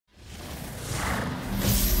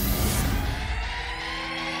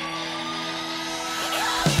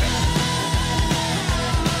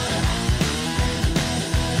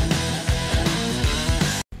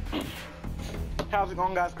How's it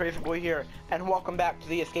going, guys? Crazy Boy here, and welcome back to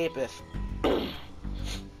the Escapists.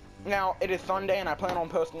 Now, it is Sunday, and I plan on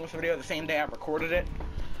posting this video the same day I recorded it.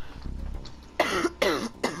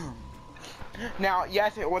 Now,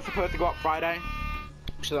 yes, it was supposed to go up Friday.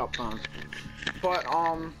 Shut up, phone. But,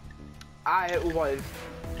 I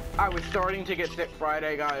was starting to get sick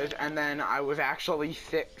Friday, guys, and then I was actually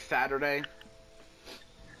sick Saturday.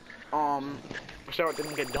 So it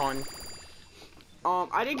didn't get done.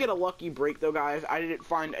 I did get a lucky break though, guys. I did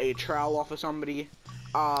find a trowel off of somebody.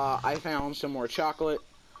 I found some more chocolate.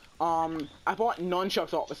 I bought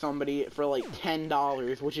nunchucks off of somebody for like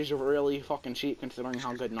 $10, which is really fucking cheap considering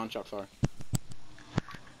how good nunchucks are.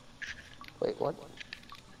 Wait, what?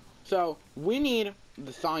 So, we need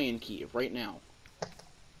the cyan key right now.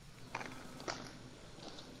 I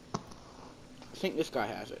think this guy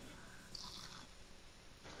has it.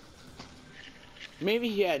 Maybe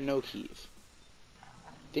he had no keys.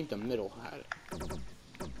 I think the middle had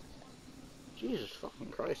it. Jesus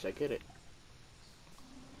fucking Christ, I get it.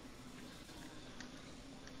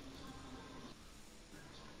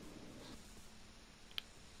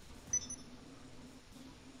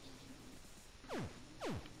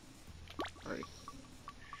 Alright.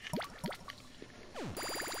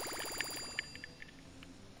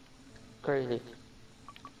 Crazy.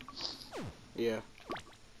 Yeah.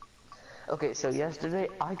 Okay, so yesterday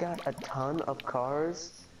I got a ton of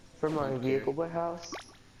cars for my vehicle warehouse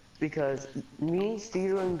because me,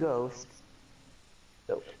 Cedar, and Ghost.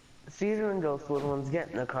 So Cedar and Ghost were the ones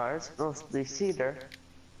getting the cars, mostly Cedar,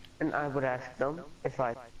 and I would ask them if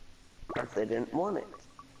they didn't want it.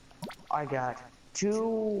 I got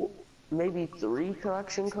 2, maybe 3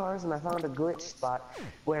 collection cars, and I found a glitch spot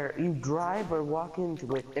where you drive or walk into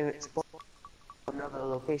it and it spawns another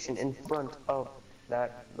location in front of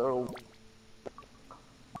that little.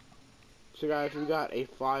 So guys, we got a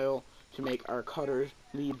file to make our cutters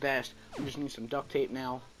the best. We just need some duct tape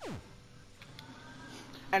now.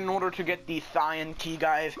 And in order to get the cyan key,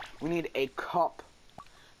 guys, we need a cup.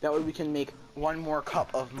 That way we can make 1 more cup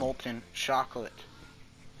of molten chocolate.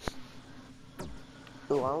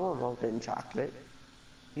 Ooh, I want molten chocolate.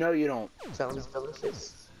 No, you don't. Sounds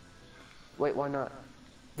delicious. Wait, why not?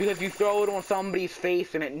 Because you throw it on somebody's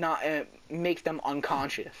face and it makes them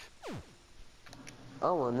unconscious.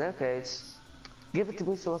 Oh, well, in that case, give it to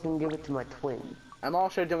me so I can give it to my twin. I'm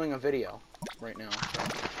also doing a video right now.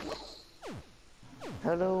 So.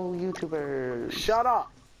 Hello, YouTubers. Shut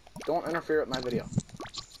up! Don't interfere with my video.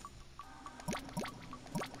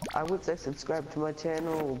 I would say subscribe to my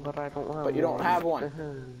channel, but I don't have one. But you don't have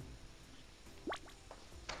one.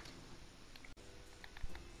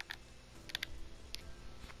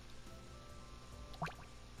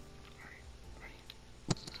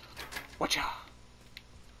 Watcha!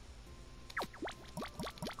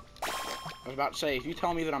 I was about to say, if you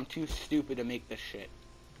tell me that I'm too stupid to make this shit.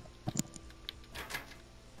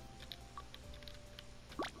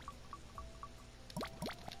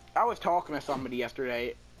 I was talking to somebody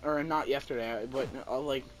yesterday, or not yesterday, but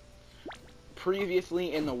like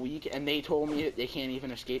previously in the week, and they told me that they can't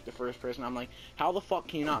even escape the first prison. I'm like, how the fuck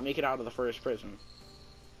can you not make it out of the first prison?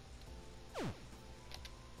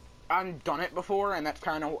 I've done it before, and that's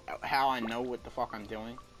kind of how I know what the fuck I'm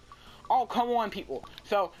doing. Oh, come on, people.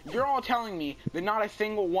 So, you're all telling me that not a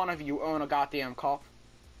single one of you own a goddamn cup?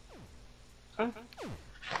 Huh?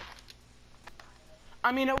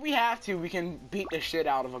 I mean, if we have to, we can beat the shit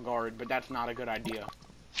out of a guard, but that's not a good idea.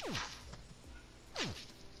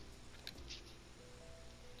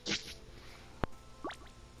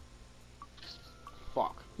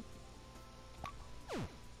 Fuck.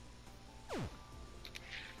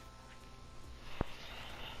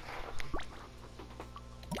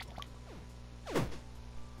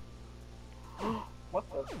 What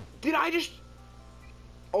the? Did I just...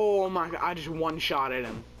 Oh my god, I just one-shotted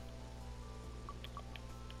him.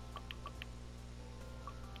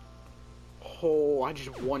 Oh, I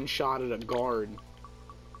just one-shotted a guard.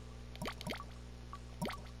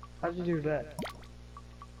 How'd you do that?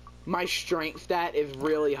 My strength stat is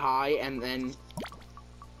really high, and then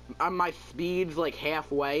my speed's like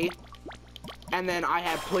halfway. And then I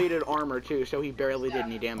have plated armor too, so he barely did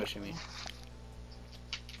any damage to me.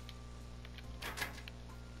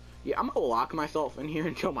 Yeah, I'm gonna lock myself in here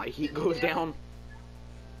until my heat goes down.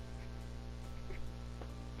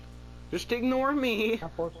 Just ignore me.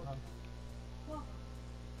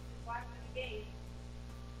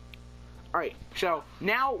 Alright, so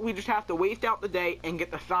now we just have to waste out the day and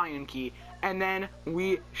get the cyan key, and then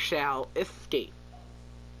we shall escape.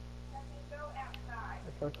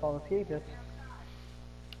 Let's call the Escapists.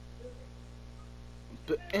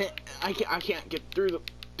 But I can't get through the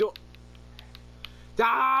door.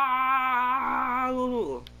 Ah!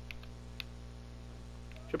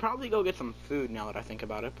 Should probably go get some food now that I think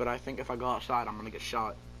about it, but I think if I go outside, I'm gonna get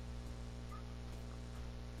shot.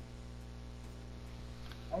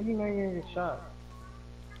 How do you know you're gonna get shot?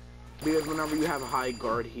 Because whenever you have a high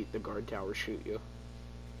guard heat, the guard towers shoot you.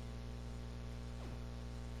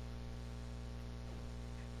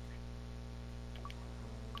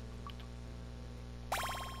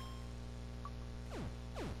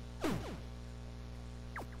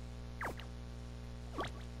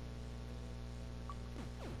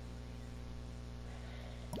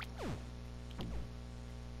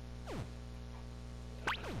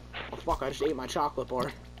 Oh fuck, I just ate my chocolate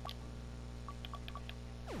bar.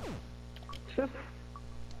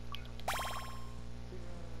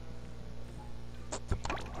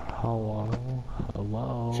 Hello?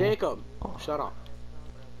 Hello? Jacob, shut up.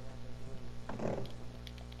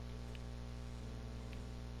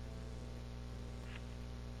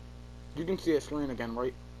 You can see a screen again,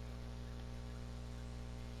 right?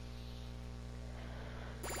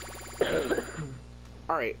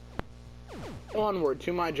 Alright. Onward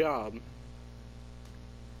to my job.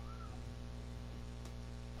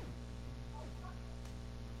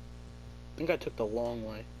 I think I took the long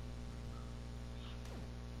way.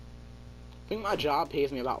 I think my job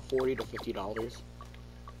pays me about $40 to $50.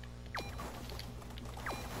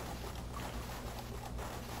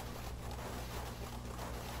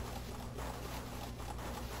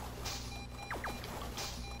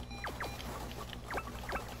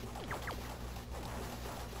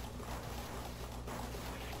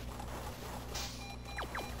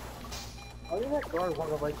 Why did that guard want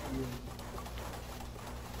to like you?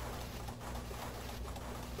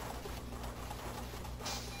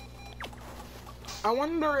 I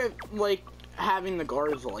wonder if, like, having the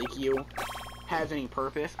guards like you has any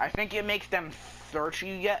purpose. I think it makes them search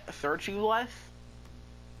you less.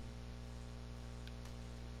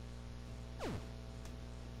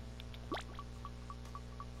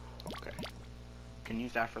 Okay. Can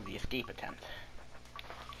use that for the escape attempt.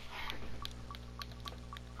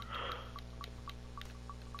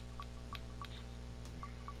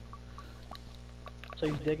 So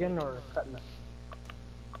you digging or cutting it?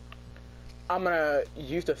 I'm gonna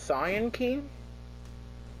use the cyan key.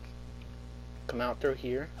 Come out through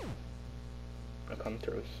here. I'm gonna come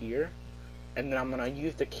through here. And then I'm gonna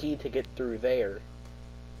use the key to get through there.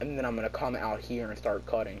 And then I'm gonna come out here and start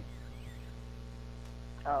cutting.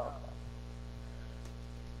 Oh.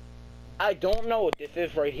 I don't know what this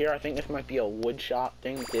is right here. I think this might be a wood shop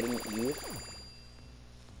thing that they didn't use.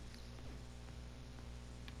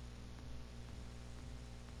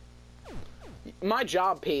 My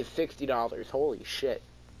job pays $60. Holy shit.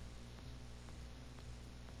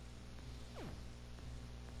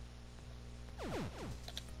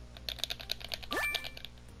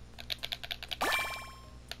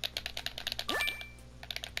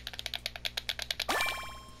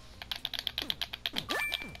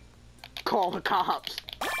 Call the cops.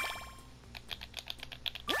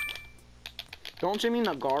 Don't you mean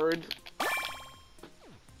the guards?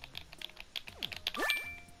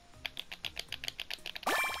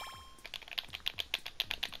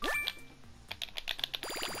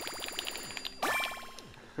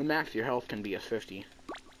 The max your health can be a 50.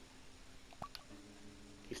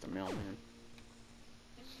 He's the mailman.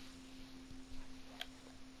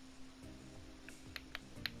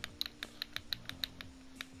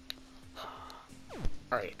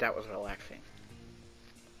 Alright, that was relaxing.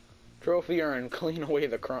 Trophy earned, clean away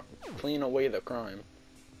the crime.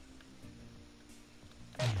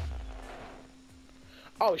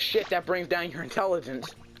 Oh shit, that brings down your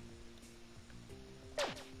intelligence.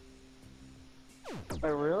 Oh,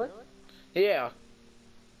 really? Yeah.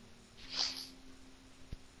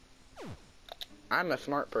 I'm a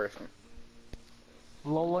smart person.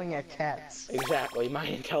 Lolling at cats. Exactly, my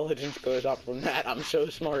intelligence goes up from that. I'm so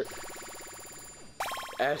smart.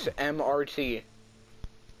 SMRT.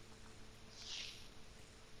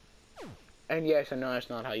 And yes, I know that's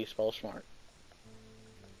not how you spell smart.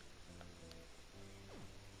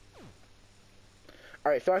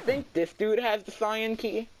 Alright, so I think this dude has the cyan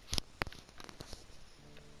key.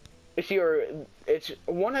 It's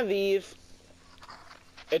one of these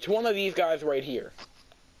guys right here.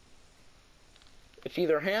 It's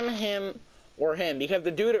either him, or him, because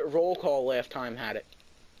the dude at roll call last time had it.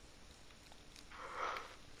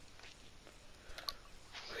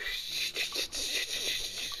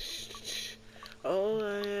 Oh,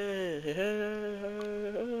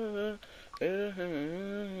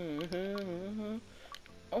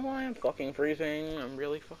 I am fucking freezing. I'm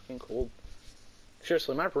really fucking cold.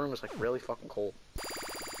 Seriously, my room is like really fucking cold.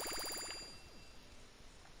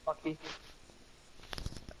 lucky.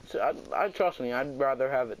 So I trust me, I'd rather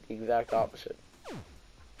have it the exact opposite.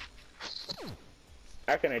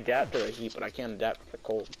 I can adapt to the heat, but I can't adapt to the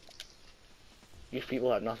cold. These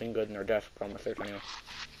people have nothing good in their desk from a certain age.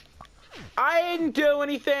 I didn't do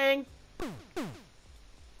anything!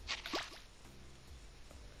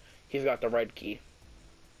 He's got the red key.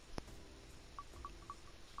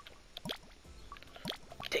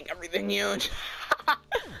 Take everything huge.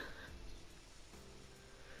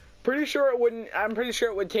 Pretty sure it wouldn't. I'm pretty sure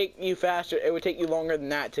it would take you faster. It would take you longer than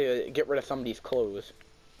that to get rid of somebody's clothes.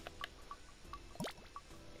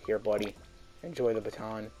 Here, buddy. Enjoy the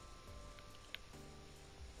baton.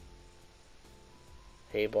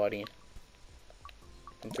 Hey, buddy.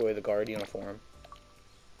 Enjoy the guard uniform.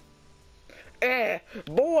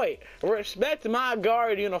 Boy, respect my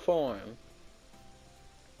guard uniform.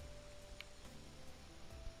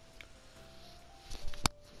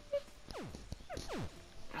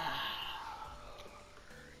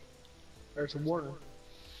 There's a warden.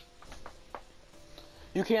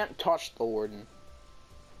 You can't touch the warden.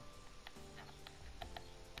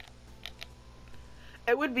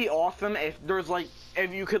 It would be awesome if there's like,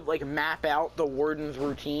 if you could like map out the warden's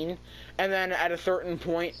routine, and then at a certain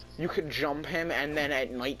point you could jump him, and then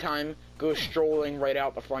at nighttime go strolling right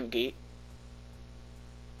out the front gate.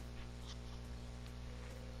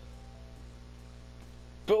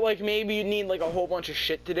 But like maybe you'd need like a whole bunch of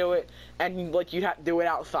shit to do it, and like you'd have to do it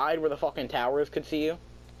outside where the fucking towers could see you.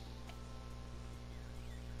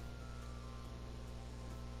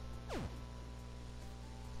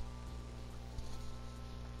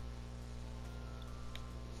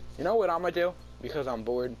 You know what I'm gonna do? Because I'm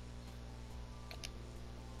bored.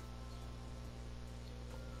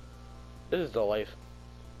 This is the life.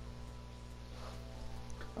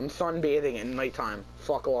 I'm sunbathing at nighttime.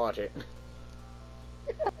 Fuck logic.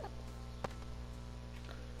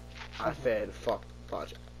 I said fuck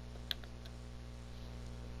logic.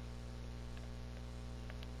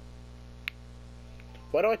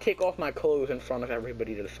 Why do I take off my clothes in front of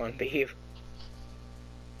everybody to sunbathe?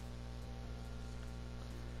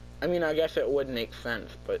 I mean, I guess it would make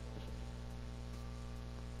sense, but...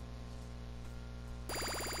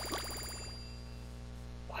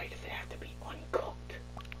 Why does it have to be uncooked?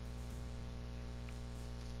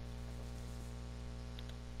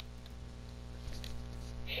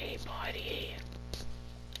 Hey, buddy.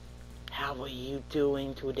 How are you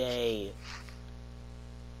doing today?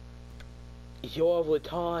 You're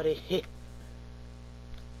retarded.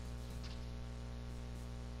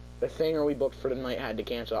 The singer we booked for the night had to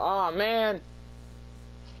cancel. Aw, man!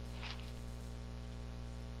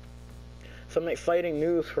 Some exciting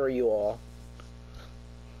news for you all.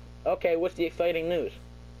 Okay, what's the exciting news?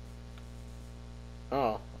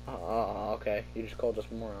 Oh, okay. You just called us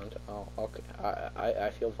morons. Oh, okay.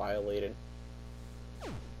 I feel violated.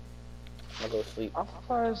 I'll go sleep. I'm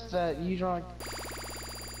surprised that you don't.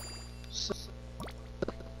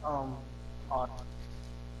 On.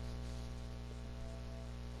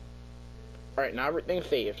 Alright, now everything's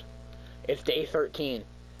saved. It's day 13.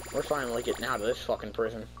 We're finally getting out of this fucking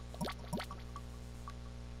prison.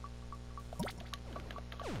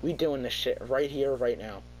 We doing this shit right here, right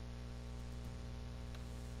now.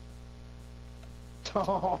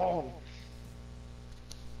 Oh.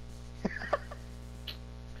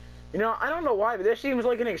 You know, I don't know why, but this seems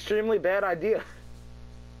like an extremely bad idea.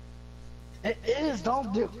 It is.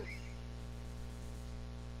 Don't do it.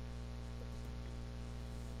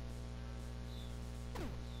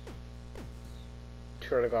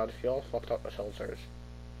 Swear to God, if y'all fucked up the seltzers.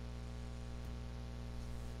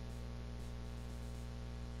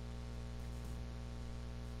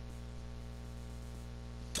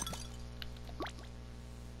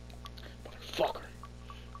 Motherfucker.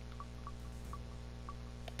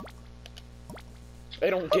 They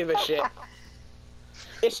don't give a shit.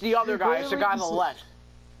 It's the other guy, it's the guy on the left.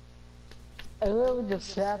 I literally just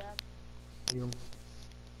sat you.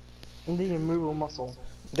 And then you move a muscle.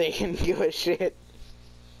 They can give a shit.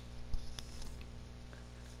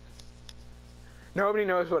 Nobody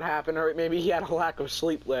knows what happened, or maybe he had a lack of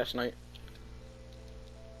sleep last night.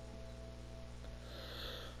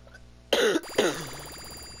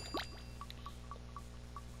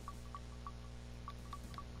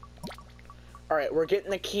 Alright, we're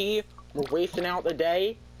getting the key, we're wasting out the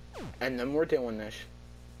day, and then we're doing this.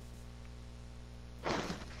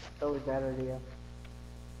 That was a bad idea.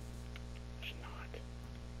 It's not.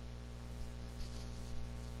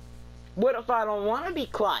 What if I don't want to be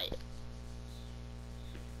quiet?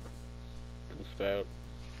 You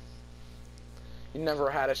never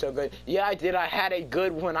had it so good. Yeah, I did. I had it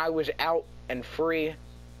good when I was out and free.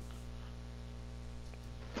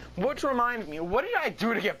 Which reminds me, what did I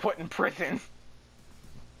do to get put in prison?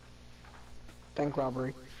 Bank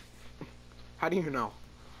robbery. How do you know?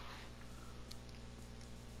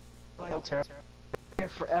 They'll tear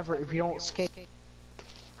it forever if you don't escape.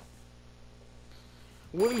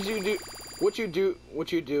 What did you do? What you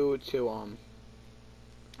do to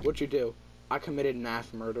What you do? I committed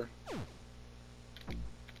mass murder.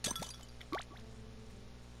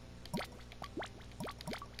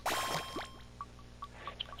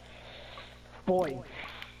 Boy.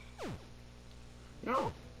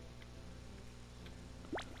 No.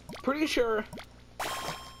 Pretty sure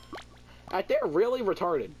that they're really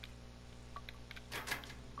retarded.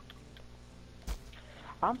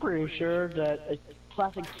 I'm pretty sure that a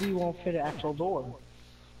plastic key won't fit an actual door.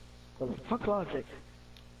 But fuck logic.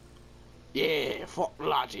 Yeah, fuck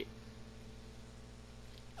logic.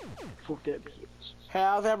 Fuck that bitch.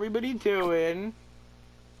 How's everybody doing?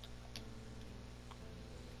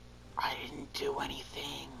 I didn't do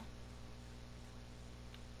anything.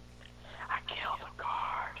 I killed a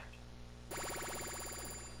guard.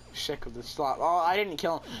 Sick of the slot. Oh, I didn't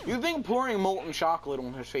kill him. You think pouring molten chocolate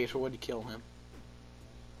on his face would kill him?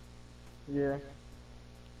 Yeah.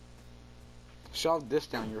 Shove this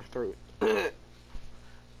down your throat.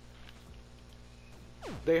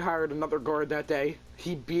 They hired another guard that day.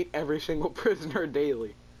 He beat every single prisoner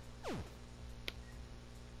daily.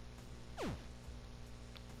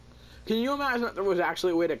 Can you imagine that there was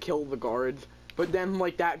actually a way to kill the guards, but then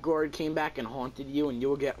like that guard came back and haunted you and you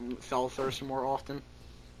would get cell thirst more often?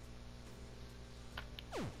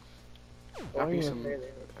 That'd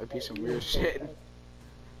be some weird shit.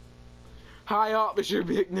 Hi, Officer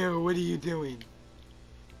Big No, what are you doing?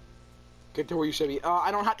 Get to where you should be.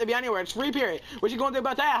 I don't have to be anywhere. It's free period. What you gonna do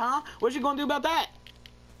about that, huh? What you gonna do about that?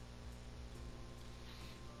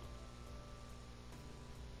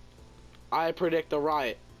 I predict a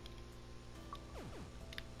riot.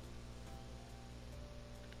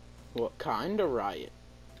 What kind of riot?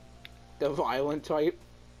 The violent type?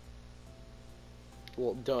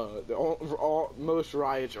 Well, duh. Most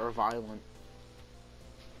riots are violent.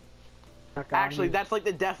 Actually, that's like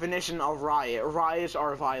the definition of riot. Riots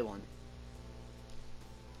are violent.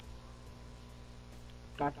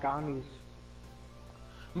 Got Gandhi's.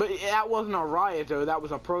 But that wasn't a riot, though. That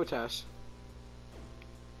was a protest.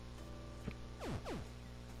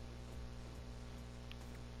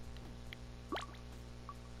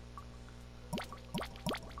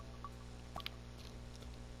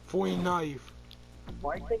 For a knife.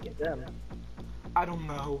 Why are you taking them? I don't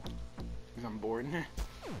know. Because I'm bored.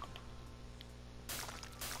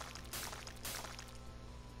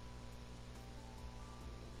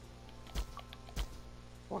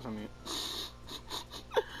 What's on mute?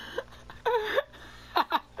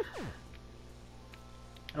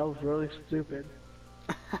 That was really stupid.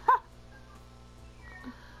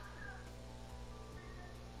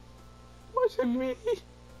 Wasn't me.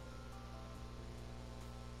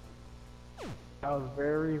 That was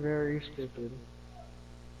very, very stupid.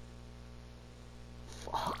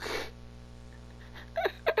 Fuck.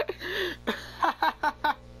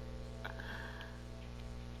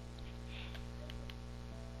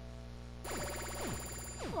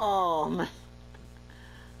 Oh man.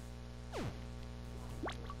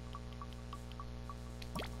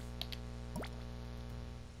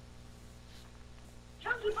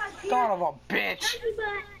 Son of a bitch.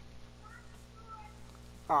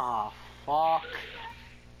 Oh fuck.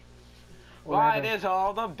 Why does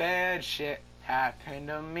all the bad shit happen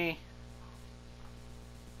to me?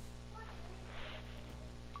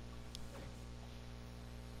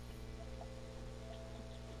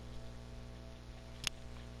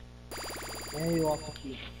 And you lost the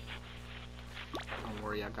key. Don't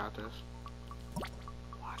worry, I got this.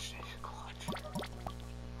 Watch this clutch.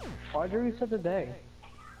 Why did we set the day?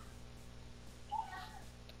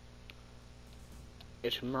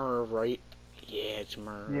 It's Merv, right? Yeah, it's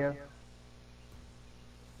Merv. Yeah.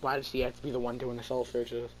 Why does he have to be the one doing the cell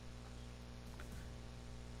searches?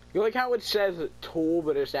 You like how it says tool,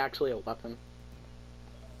 but it's actually a weapon?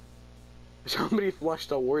 Somebody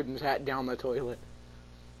flushed a warden's hat down the toilet.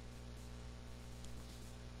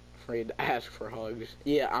 Afraid to ask for hugs.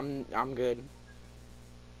 Yeah, I'm good.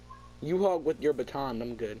 You hug with your baton,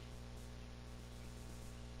 I'm good.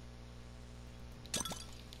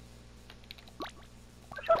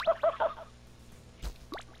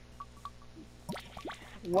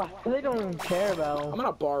 What? They don't even care about I'm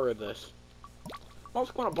gonna borrow this. I'm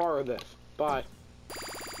just gonna borrow this. Bye.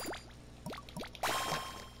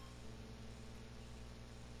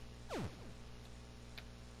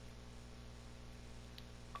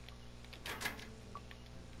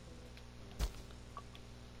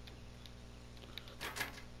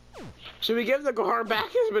 Should we give the guard back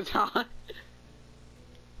his baton?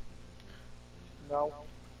 No.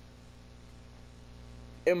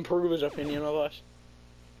 Improve his opinion of us.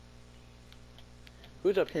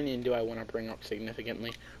 Whose opinion do I want to bring up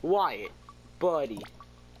significantly? Wyatt. Buddy.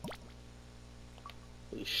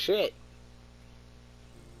 Holy shit.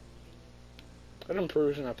 That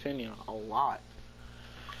improves an opinion a lot.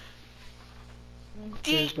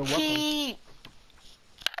 Here's the weapon.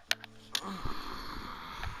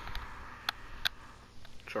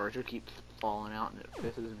 Charger keeps falling out and it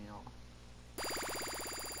pisses me off.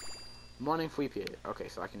 Morning free period. Okay,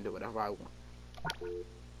 so I can do whatever I want.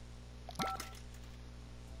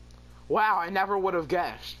 Wow, I never would have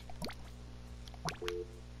guessed.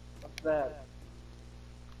 What's that?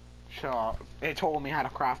 Shut up. It told me how to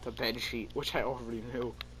craft a bed sheet, which I already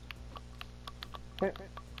knew.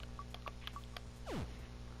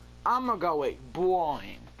 I'm gonna go with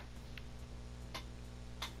blind.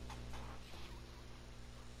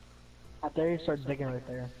 I dare you start digging right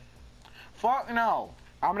there. Fuck no.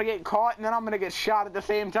 I'm gonna get caught and then I'm gonna get shot at the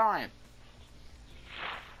same time.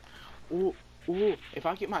 Ooh, ooh. If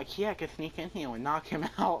I get my key, I can sneak in here and knock him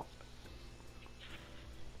out.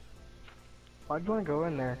 Why'd you want to go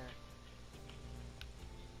in there?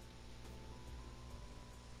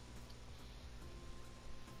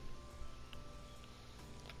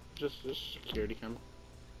 Just security camera.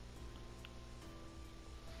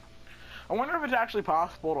 I wonder if it's actually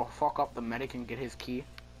possible to fuck up the medic and get his key.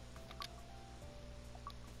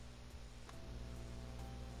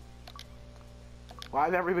 Why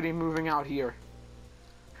is everybody moving out here?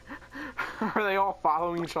 Are they all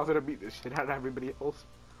following each other to beat the shit out of everybody else?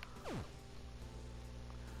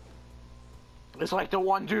 It's like the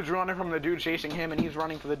one dude's running from the dude chasing him and he's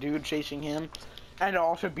running for the dude chasing him. And to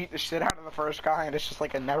also beat the shit out of the first guy, and it's just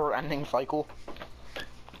like a never-ending cycle.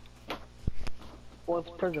 Well,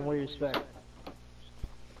 it's prison. What do you expect?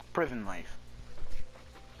 Prison life.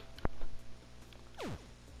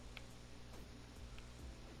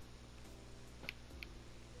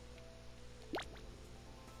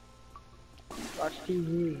 Watch TV.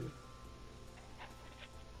 You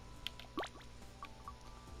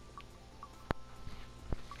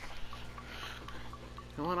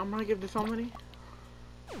know what? I'm gonna give this somebody.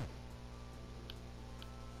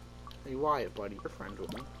 Hey Wyatt, buddy, you're friends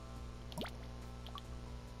with me.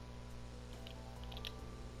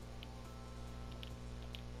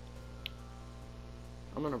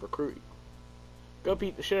 I'm gonna recruit you. Go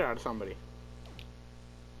beat the shit out of somebody.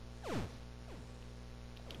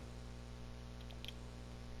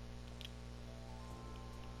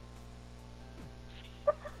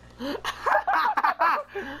 You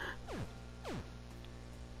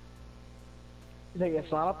think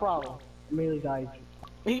it's not a problem? Immediately died.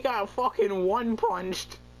 He got fucking one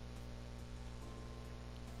punched.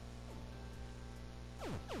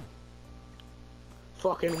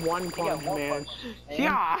 Fucking one punch, one man. punch, man.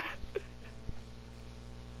 Yeah.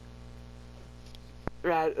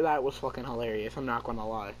 That was fucking hilarious. I'm not gonna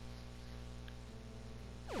lie.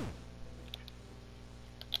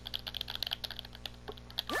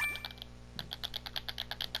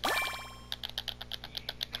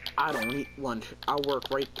 I don't eat lunch. I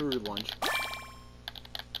work right through lunch.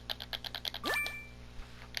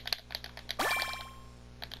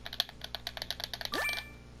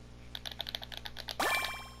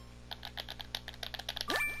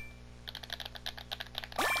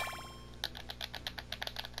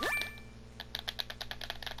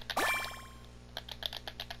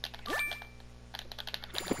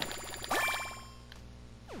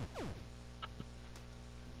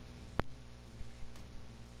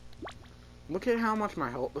 Look at how much my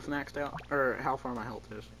health is maxed out, or how far my health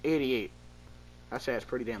is. 88. I say it's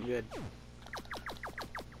pretty damn good.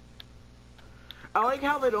 I like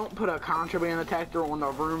how they don't put a contraband detector on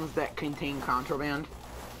the rooms that contain contraband.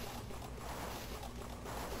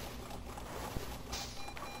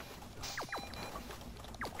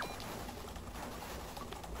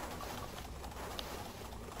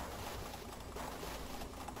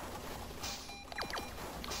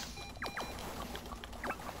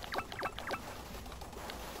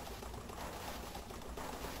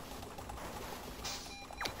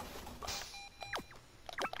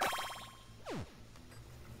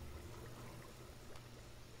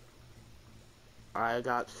 I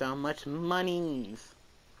got so much monies.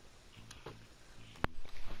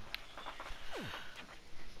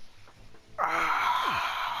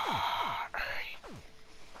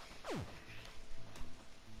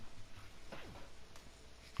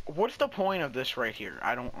 What's the point of this right here?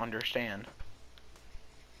 I don't understand.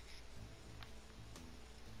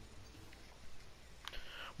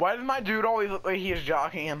 Why does my dude always look like he is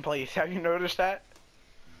jogging in place? Have you noticed that?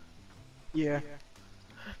 Yeah.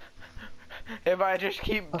 If I just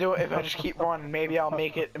keep running, maybe I'll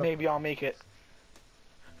make it. Maybe I'll make it.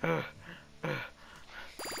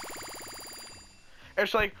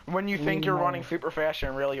 It's like when you think you're running super fast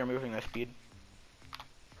and really you're moving at speed.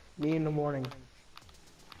 Me in the morning.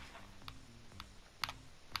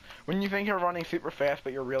 When you think you're running super fast,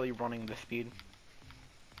 but you're really running the speed.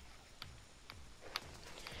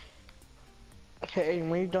 Okay,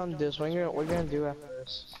 when you're done this, what are we gonna do after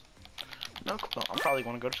this? No clue. I'm probably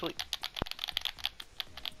gonna go to sleep.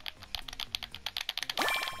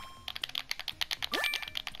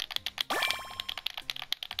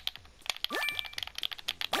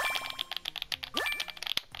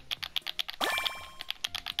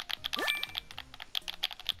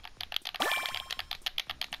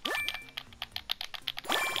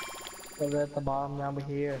 So we're at the bottom, now we're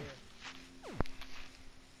here.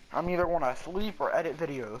 I'm either gonna sleep or edit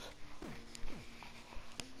videos.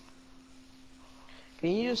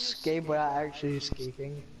 Can you escape without actually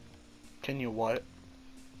escaping? Can you what?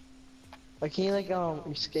 Like, can you like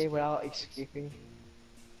escape without escaping?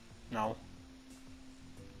 No.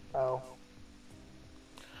 Oh.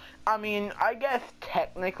 I mean, I guess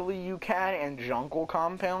technically you can in Jungle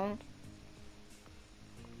Compound.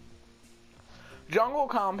 Jungle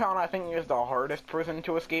Compound, I think, is the hardest prison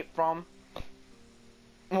to escape from.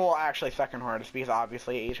 Well, actually, second hardest, because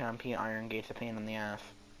obviously HMP Iron Gate's a pain in the ass.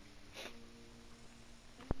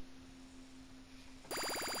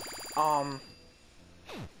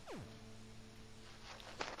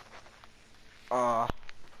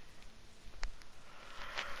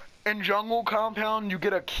 In Jungle Compound, you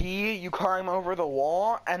get a key, you climb over the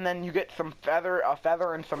wall, and then you get a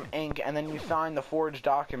feather and some ink, and then you sign the forged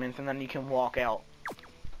documents, and then you can walk out.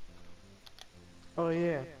 Oh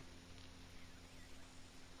yeah.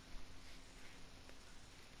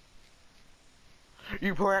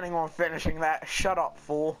 You planning on finishing that? Shut up,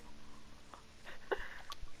 fool.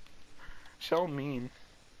 So mean.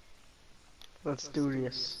 Let's do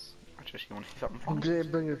this. Just, you wanna see something funny?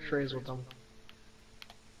 Bring your trays with them.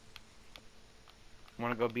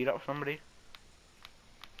 Wanna go beat up somebody?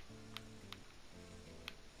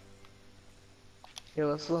 Yeah,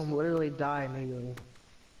 let's let him literally die immediately.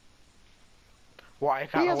 Why?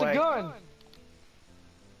 He has a gun!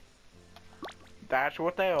 That's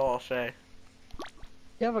what they all say.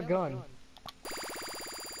 You have a gun.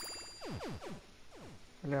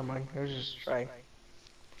 Never mind, it was just a try.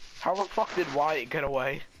 How the fuck did Wyatt get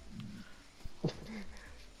away?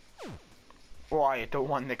 Wyatt, the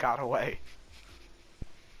one that got away.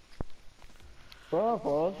 Run,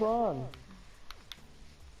 let's run.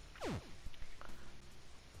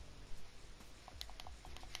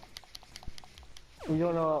 You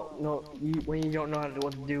don't know, when you don't know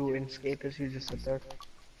what to do in Escapists, you just sit there.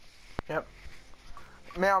 Yep.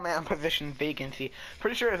 Mailman position vacancy.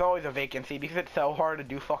 Pretty sure there's always a vacancy because it's so hard to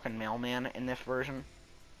do fucking mailman in this version.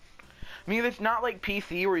 I mean, it's not like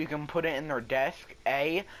PC where you can put it in their desk,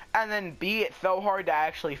 A, and then B, it's so hard to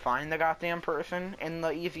actually find the goddamn person in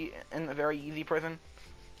the very easy prison.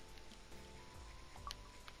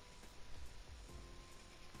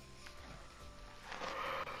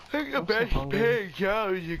 Take a best pig out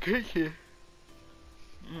of the kitchen.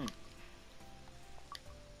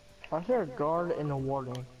 I hear a guard and a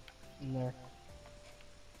warden in there.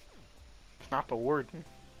 It's not the warden.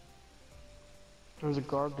 There's a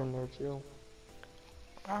guard in there too.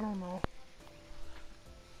 I don't know.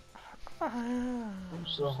 I'm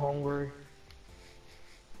so hungry.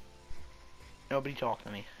 Nobody talk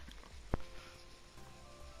to me.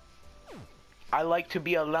 I like to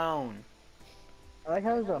be alone. I like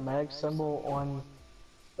how there's a mag symbol on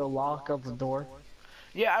the lock of the door.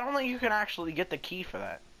 Yeah, I don't think you can actually get the key for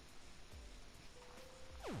that.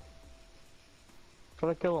 Try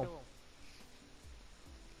to kill him.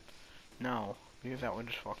 No, because that would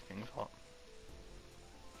just fuck things up.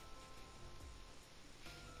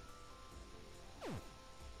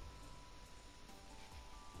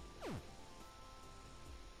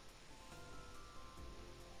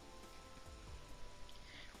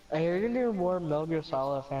 I hear you're gonna do more Metal Gear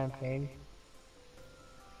Solid campaign.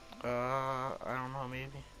 I don't know,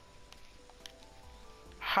 maybe.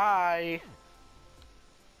 Hi!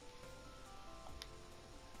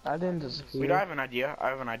 I didn't disappear. Wait, I have an idea. I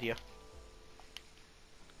have an idea.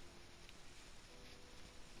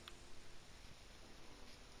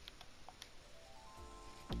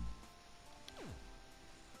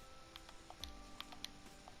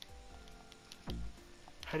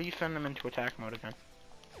 How do you send them into attack mode again?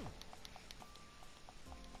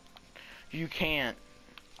 You can't.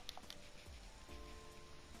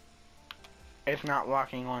 It's not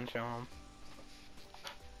locking onto him.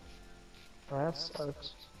 That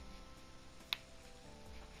sucks.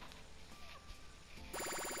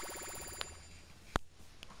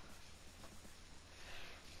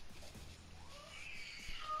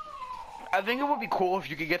 I think it would be cool if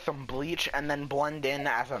you could get some bleach and then blend in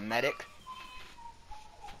as a medic.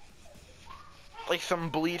 Like some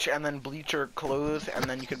bleach and then bleach your clothes and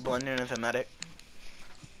then you could blend in as a medic.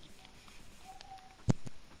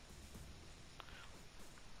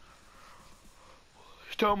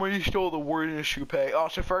 Tell me you stole the word in his toupee. Oh,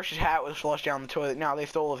 so first his hat was flushed down the toilet, now they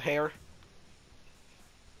stole his hair.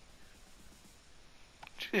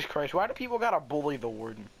 Jesus Christ, why do people gotta bully the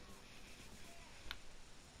warden?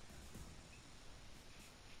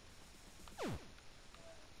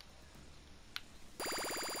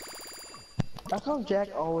 How come Jack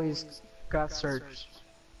always got searched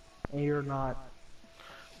and you're not?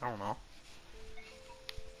 I don't know.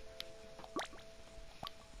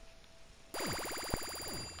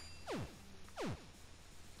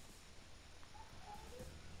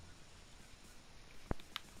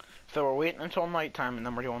 So we're waiting until nighttime and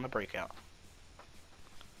then we're doing the breakout.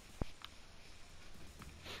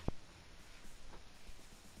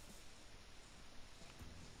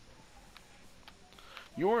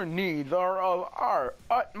 Your needs are of our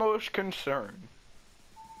utmost concern.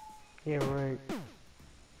 Yeah, right.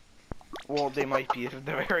 Well, they might be. It's a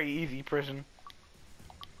very easy prison.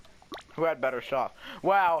 Who had better stuff?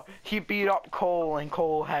 Wow, he beat up Cole and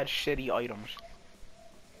Cole had shitty items.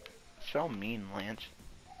 So mean, Lance.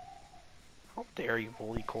 How dare you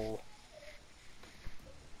bully Cole?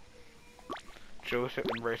 Joseph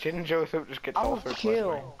and Rich. Didn't Joseph just get I'll all sorts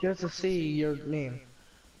kill just to see your name.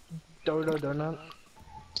 Dodo Donut.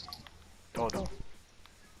 Dodo.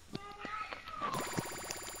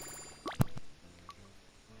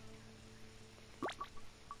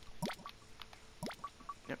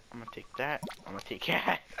 Yep, I'm gonna take that. I'm gonna take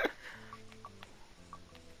that.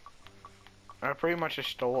 I pretty much just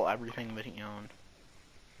stole everything that he owned.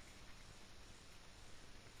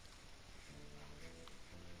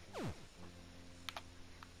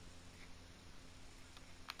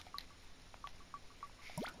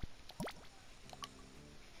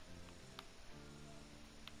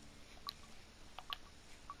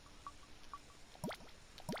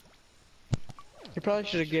 You probably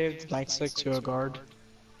should have gave nightstick to a guard.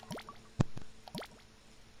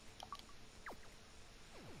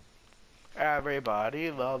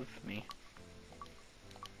 Everybody loves me.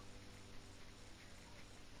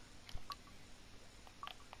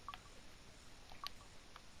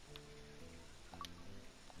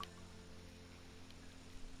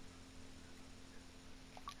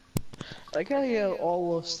 I gotta get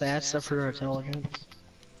all those stats up for their intelligence.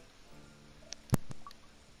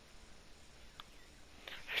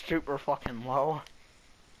 Super fucking low.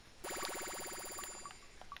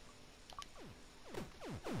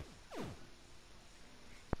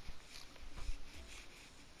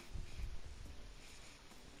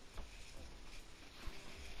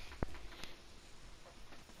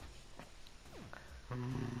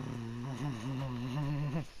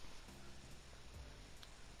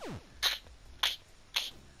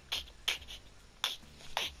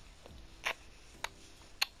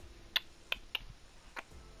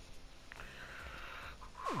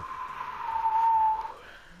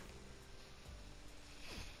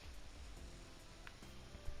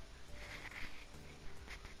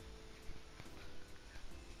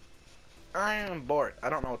 I am bored. I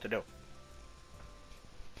don't know what to do.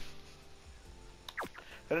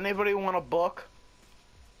 Did anybody want a book?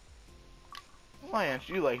 Lance,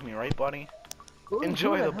 you like me, right, buddy? Ooh,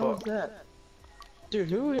 Enjoy who the hell book. is that? Dude,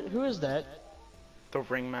 who is that? The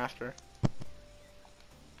ringmaster.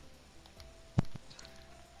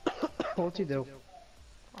 What's he do?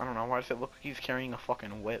 I don't know. Why does it look like he's carrying a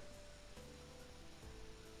fucking whip?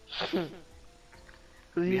 Cause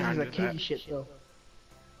he Behind uses a his kinky back. shit though.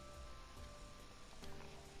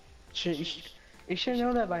 You should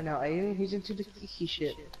know that by now, Aiden. He's into the kinky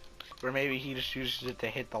shit. Or maybe he just uses it to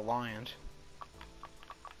hit the lions.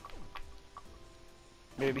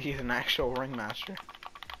 Maybe he's an actual ringmaster.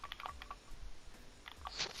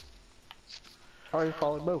 Or you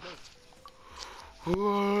call it both.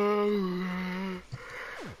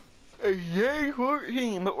 Yay,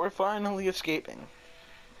 14, but we're finally escaping.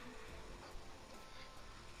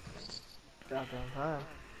 Goddamn time.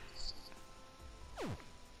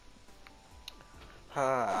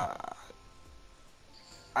 I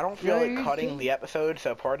don't feel Yeah, like you cutting think- the episode,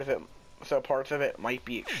 so parts of it might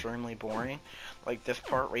be extremely boring. Like this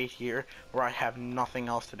part right here, where I have nothing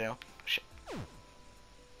else to do. Shit.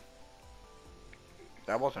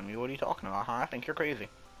 That wasn't me. What are you talking about, huh? I think you're crazy.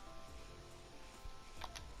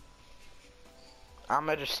 I'm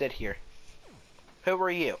gonna just sit here. Who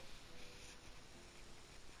are you?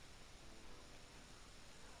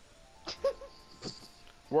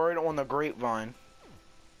 Word on the grapevine.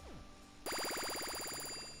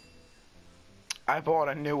 I bought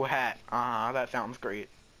a new hat. That sounds great.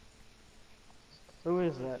 Who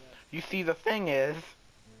is that? You see, the thing is,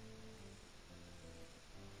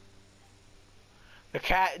 the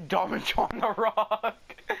cat dumped on the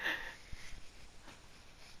rock.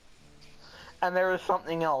 And there is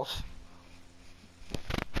something else.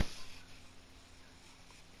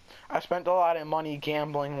 I spent a lot of money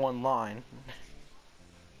gambling online.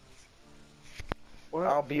 What?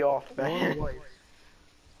 I'll be off, man.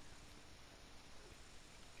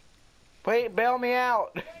 Wait, bail me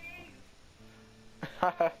out!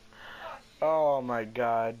 Oh my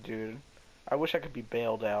god, dude. I wish I could be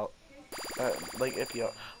bailed out. Like, if you...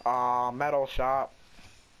 metal shop.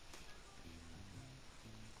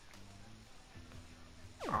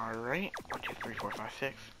 Alright. 1, 2, 3, 4, 5,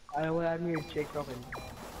 6. I will add me to Jake Robin.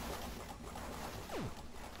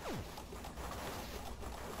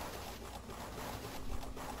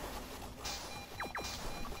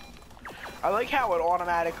 I like how it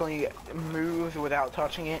automatically moves without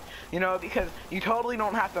touching it. You know, because you totally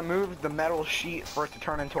don't have to move the metal sheet for it to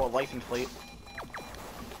turn into a license plate.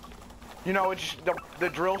 You know, it's just, the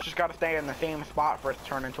drill's just gotta stay in the same spot for it to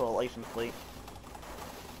turn into a license plate.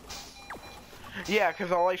 Yeah, because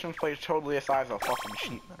the license plate is totally the size of fucking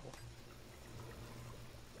sheet metal.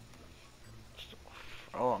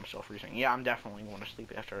 Oh, I'm still freezing. Yeah, I'm definitely going to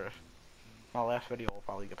sleep after this. My last video will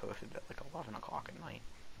probably get posted at like 11 o'clock at night.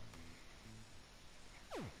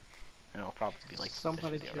 And it'll probably be like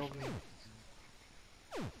Somebody killed me.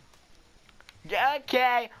 Yeah,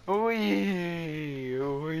 okay. Wee,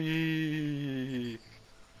 wee.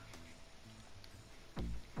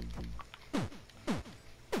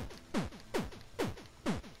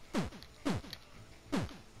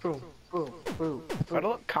 Boom, boom, boom. I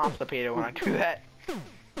look constipated when I do that.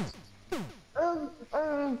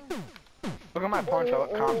 Look at my punch, I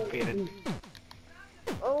look constipated.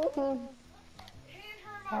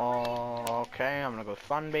 Okay, I'm gonna go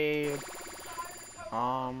sunbathe.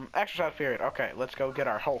 Exercise period. Okay, let's go get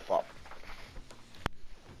our health up.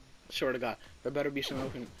 Swear to God, there better be some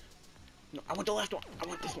open. No, I want the last one. I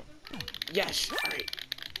want this one. Yes. All right.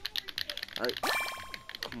 All right.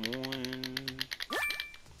 Come on.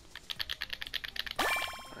 All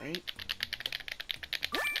right.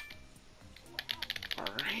 All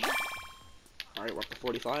right. All right. We're up to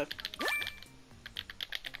 45.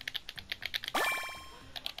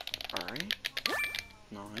 All right.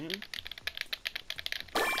 9.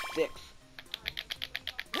 46.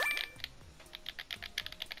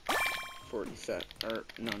 47. Or,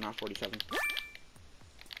 no, not 47.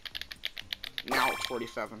 Now it's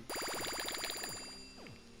 47. Let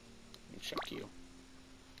me check you.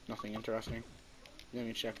 Nothing interesting. Let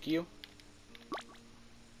me check you.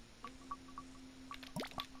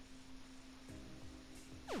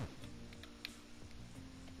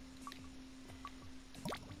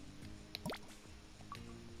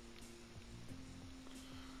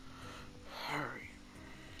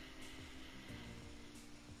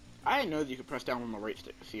 I didn't know that you could press down on the right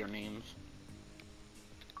stick to see your names.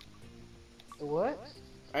 What?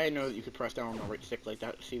 I didn't know that you could press down on the right stick like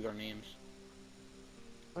that to see their names.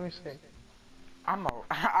 Let me see. I'm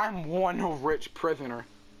one rich prisoner.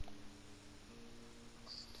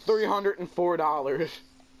 $304.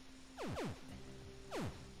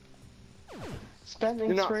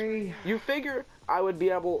 Spending spree. You figure I would be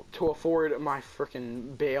able to afford my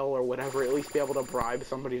frickin' bail or whatever, at least be able to bribe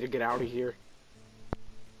somebody to get out of here.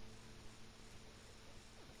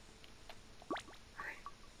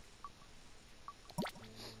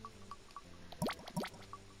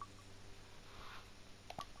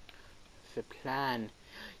 The plan.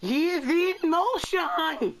 He is in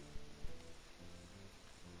motion!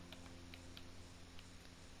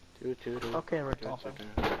 Okay, Rick Dolphin.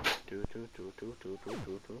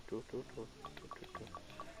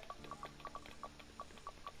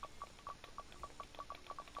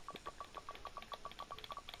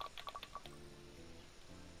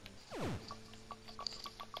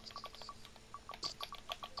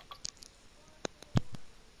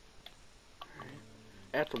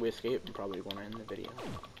 After we escape, I'm probably going to end the video.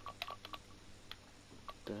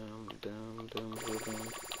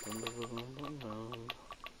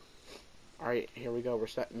 Alright, here we go, we're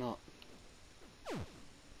setting up.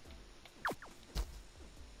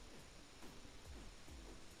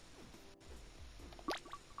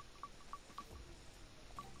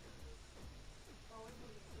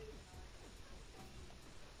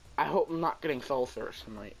 I hope I'm not getting cell thirst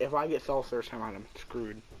tonight. If I get cell thirst tonight, I'm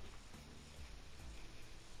screwed.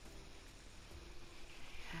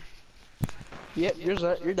 Yep, you're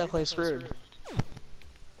definitely screwed.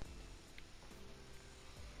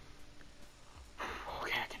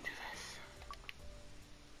 Okay, I can do this.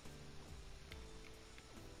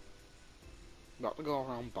 About to go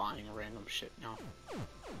around buying random shit now.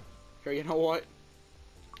 Okay, you know what?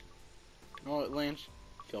 You know what, Lance?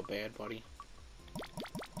 Feel bad, buddy.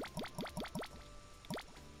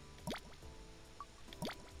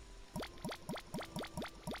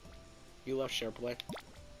 You left SharePlay.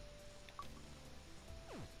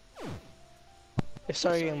 It's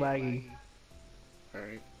starting getting laggy.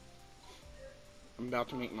 Alright. I'm about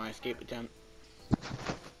to make my escape attempt.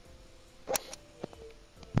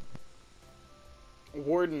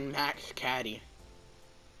 Warden Max Caddy.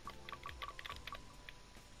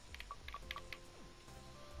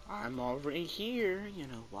 I'm already here. You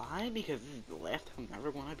know why? Because this is the last time I'm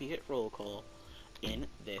ever gonna be hit roll call in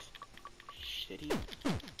this shitty.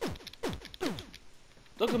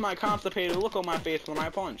 Look at my constipated look on my face when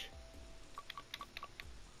I punch.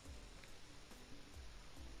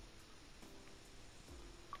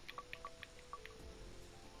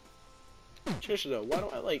 Seriously though, why do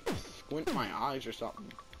I like squint my eyes or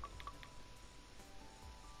something?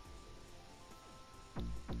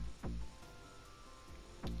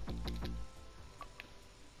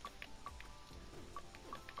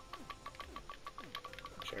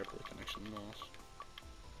 SharePlay connection lost.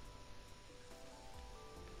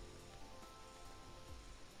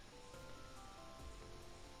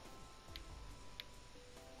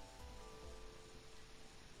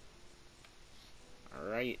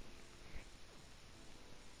 Alright.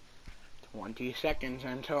 20 seconds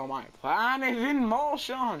until my plan is in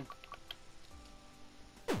motion.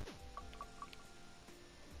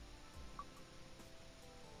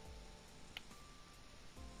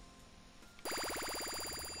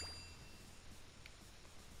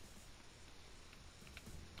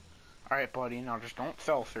 Alright, buddy, now just don't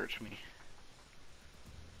cell search me.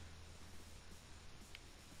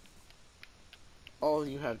 All of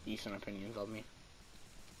you have decent opinions of me.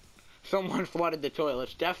 Someone flooded the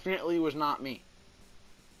toilets. Definitely was not me.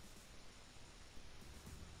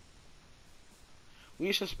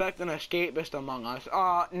 We suspect an escapist among us.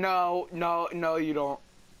 No, you don't.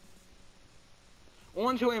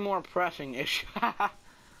 On to a more pressing issue.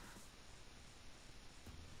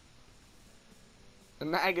 The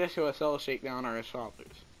maggots who a cell shakedown are as follows.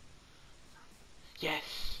 Yes.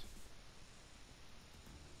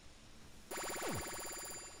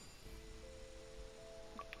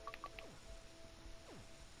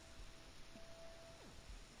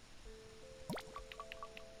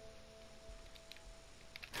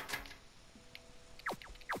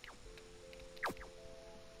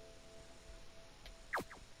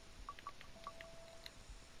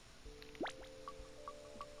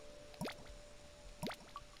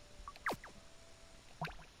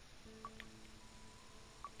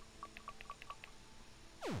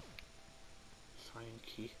 Sign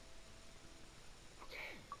key. Okay.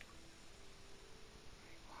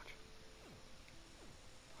 Watch.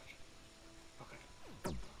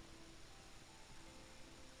 Okay.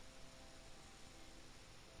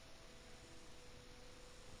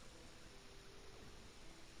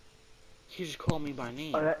 He just called me by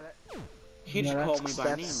name. He just called me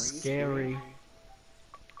by name. Are you scary.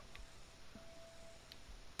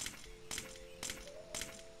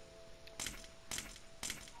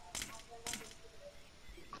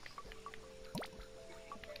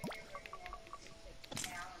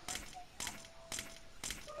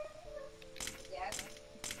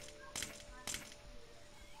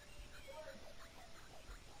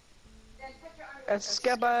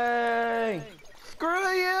 Escaping! Screw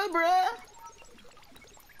you, bruh!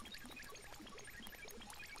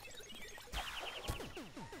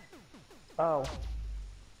 Oh.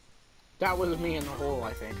 That was me in the hole,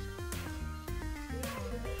 I think.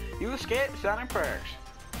 You escaped 7 perks.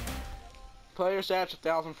 Player stats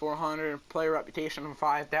 1,400, player reputation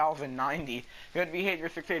 5,090, good behavior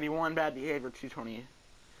 681, bad behavior 220.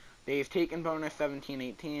 Days taken bonus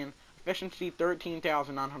 1718, efficiency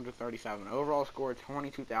 13,937, overall score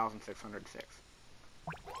 22,606.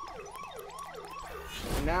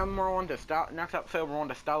 And now we're on to next episode we're on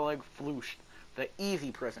to Stalag Flush, the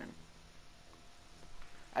easy prison.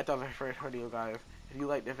 That's all for this video, guys. If you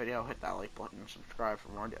liked the video, hit that like button and subscribe for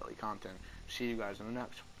more daily content. See you guys in the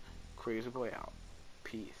next one. Crazy Boy out.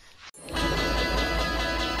 Peace.